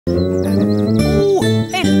Oh,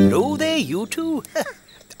 hello there, you two.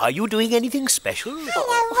 Are you doing anything special?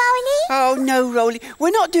 Hello, Roly. Oh, no, Roly. We're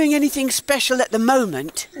not doing anything special at the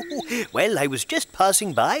moment. Well, I was just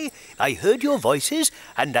passing by. I heard your voices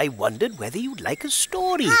and I wondered whether you'd like a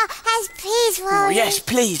story. Yes, please, Roly. Oh, yes,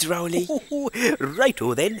 please, Roly.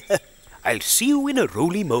 Righto then. I'll see you in a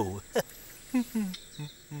Roly Mo.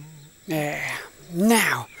 There.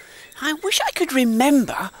 Now, I wish I could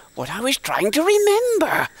remember what I was trying to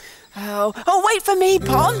remember. Oh, wait for me,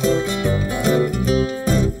 Pom.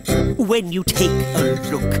 When you take a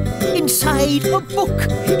look inside a book,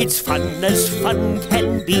 it's fun as fun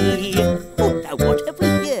can be. Oh, now what have we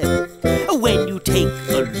here? When you take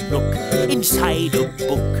a look inside a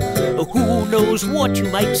book, who knows what you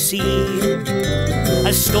might see?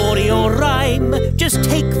 A story or rhyme, just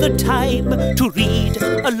take the time to read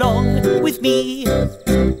along with me. Oh,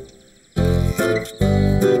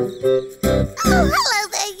 hello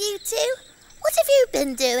there, you two. What have you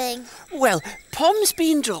been doing? Well, Pom's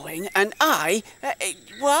been drawing and I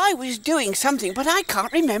was doing something, but I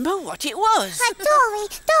can't remember what it was. Dory.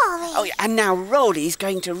 Oh, yeah, and now Roly's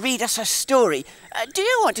going to read us a story. Do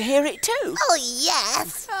you want to hear it too? Oh,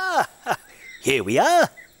 yes. Here we are.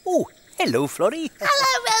 Oh, hello, Florrie.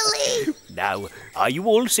 Hello, Roly. Now, are you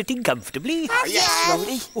all sitting comfortably? Yes,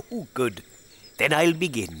 Roly. Oh, good. Then I'll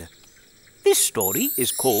begin. This story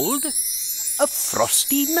is called A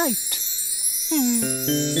Frosty Night.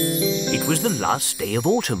 It was the last day of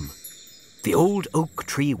autumn. The old oak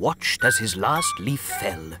tree watched as his last leaf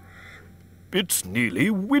fell. It's nearly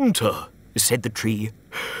winter, said the tree.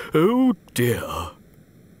 Oh, dear.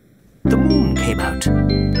 The moon came out.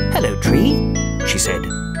 Hello, tree, she said.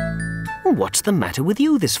 What's the matter with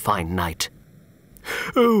you this fine night?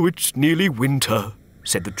 Oh, it's nearly winter,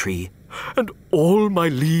 said the tree. and all my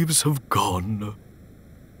leaves have gone.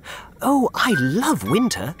 Oh, I love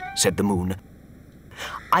winter, said the moon.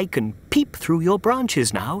 I can peep through your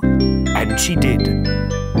branches now. And she did.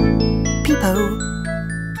 Peep-o.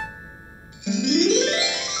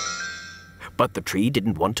 But the tree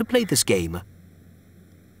didn't want to play this game.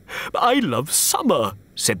 I love summer,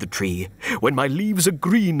 said the tree, when my leaves are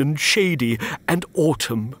green and shady, and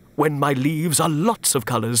autumn, when my leaves are lots of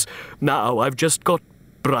colours. Now I've just got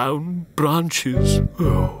brown branches.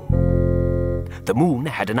 Oh. The moon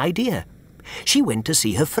had an idea. She went to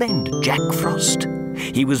see her friend, Jack Frost.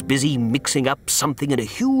 He was busy mixing up something in a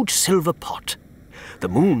huge silver pot. The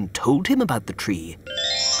moon told him about the tree.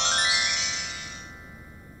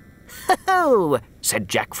 "Ho-ho!" said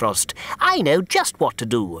Jack Frost. "I know just what to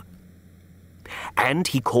do." And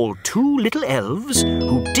he called 2 little elves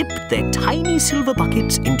who dipped their tiny silver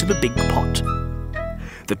buckets into the big pot.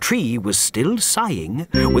 The tree was still sighing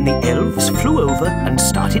when the elves flew over and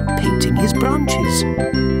started painting his branches.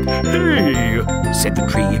 Hey, said the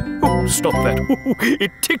tree. Oh, stop that. Oh,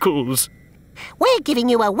 it tickles. "We're giving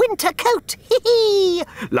you a winter coat, hee-hee!"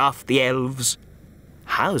 laughed the elves.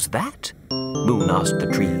 "How's that?" Moon asked the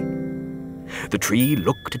tree. The tree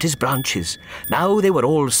looked at his branches. Now they were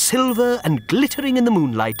all silver and glittering in the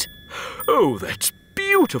moonlight. "Oh, that's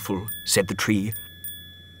beautiful," said the tree.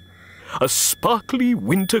 "A sparkly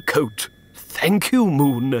winter coat. Thank you,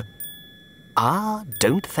 Moon." "Ah,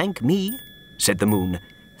 don't thank me," said the moon.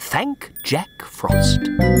 "Thank Jack Frost."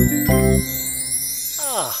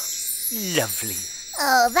 Ah, lovely.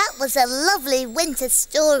 Oh, that was a lovely winter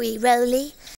story, Roly.